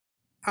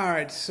All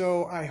right,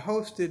 so I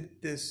hosted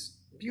this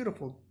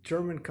beautiful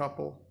German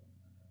couple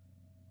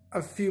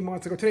a few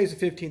months ago. Today's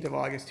the 15th of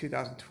August,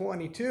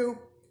 2022.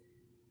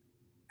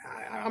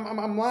 I'm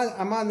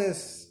on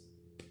this.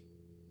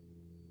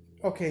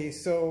 Okay,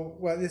 so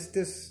well,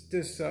 this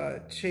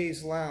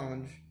Chase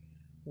Lounge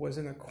was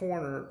in a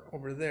corner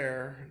over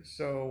there.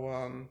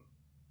 So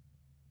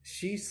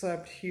she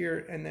slept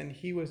here, and then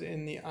he was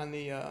in the on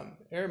the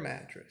air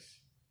mattress.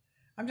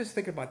 I'm just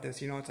thinking about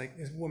this. It's like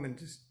this woman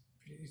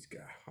she's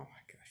got, oh my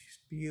gosh, she's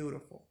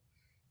beautiful.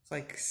 It's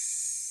like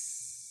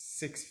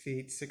 6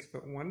 feet,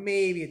 6'1",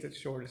 maybe at the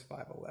shortest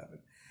 5'11".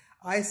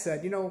 I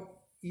said,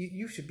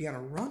 you should be on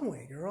a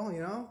runway, girl.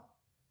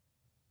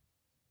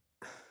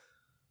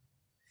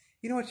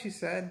 You know what she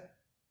said?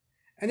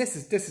 And this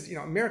is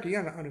America. You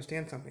gotta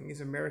understand something.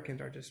 These Americans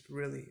are just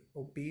really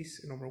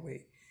obese and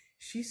overweight.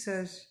 She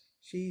says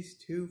she's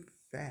too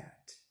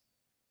fat.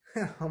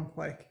 I'm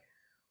like,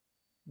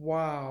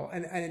 wow.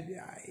 And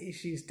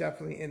she's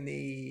definitely in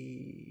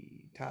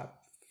the top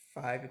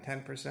 5 to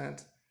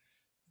 10%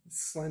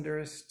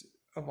 slenderest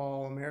of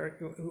all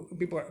American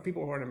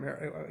people who are in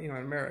America. In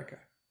America.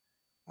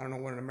 I don't know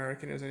what an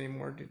American is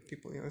anymore.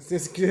 People, it's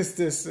this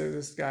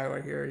guy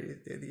right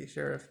here, the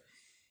sheriff.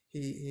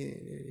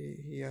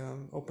 He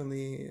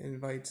openly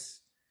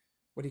invites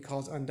what he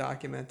calls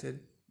undocumented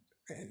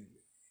and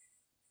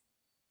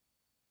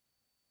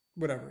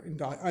whatever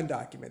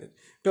undocumented.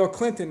 Bill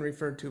Clinton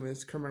referred to them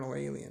as criminal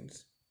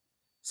aliens.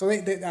 So they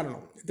I don't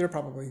know. They're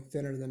probably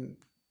thinner than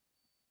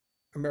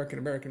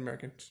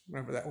Americans,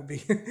 whatever that would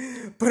be.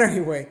 But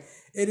anyway,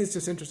 it is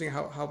just interesting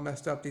how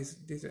messed up these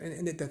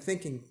and the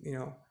thinking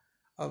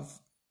of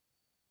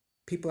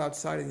people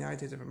outside of the United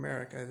States of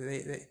America.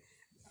 They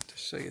I'll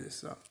just show you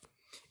this up.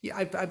 Yeah,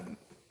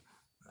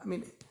 I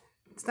mean,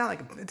 it's not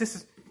like this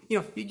is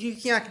you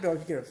can't be able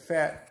to get a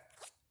fat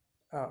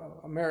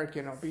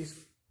American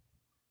obese.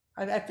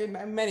 I think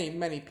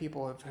many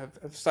people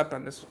have slept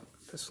on this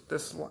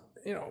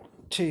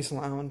Chase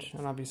Lounge,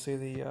 and obviously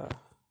the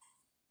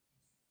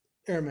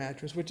air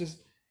mattress, which is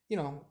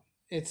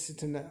it's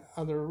in the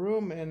other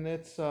room, and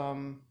it's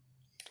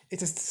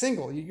a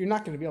single. You're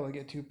not going to be able to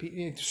get two people.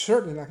 You're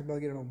certainly not going to be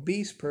able to get an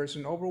obese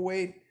person,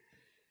 overweight.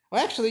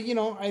 Well, actually,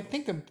 I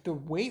think the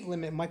weight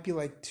limit might be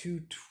like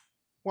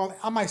well,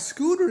 on my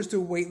scooters,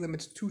 the weight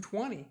limit's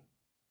 220.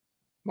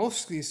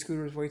 Most of these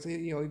scooters weights,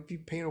 if you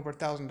pay over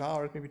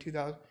 $1,000, maybe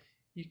 2,000,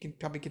 you can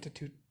probably get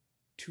to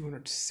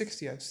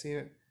 260. I've seen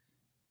it,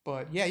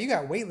 but yeah, you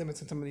got weight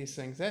limits on some of these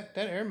things. That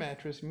air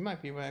mattress, you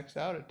might be maxed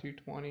out at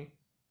 220.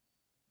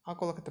 I'll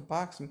go look at the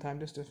box sometime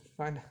just to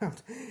find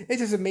out.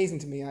 It's just amazing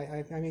to me.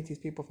 I meet these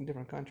people from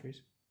different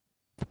countries.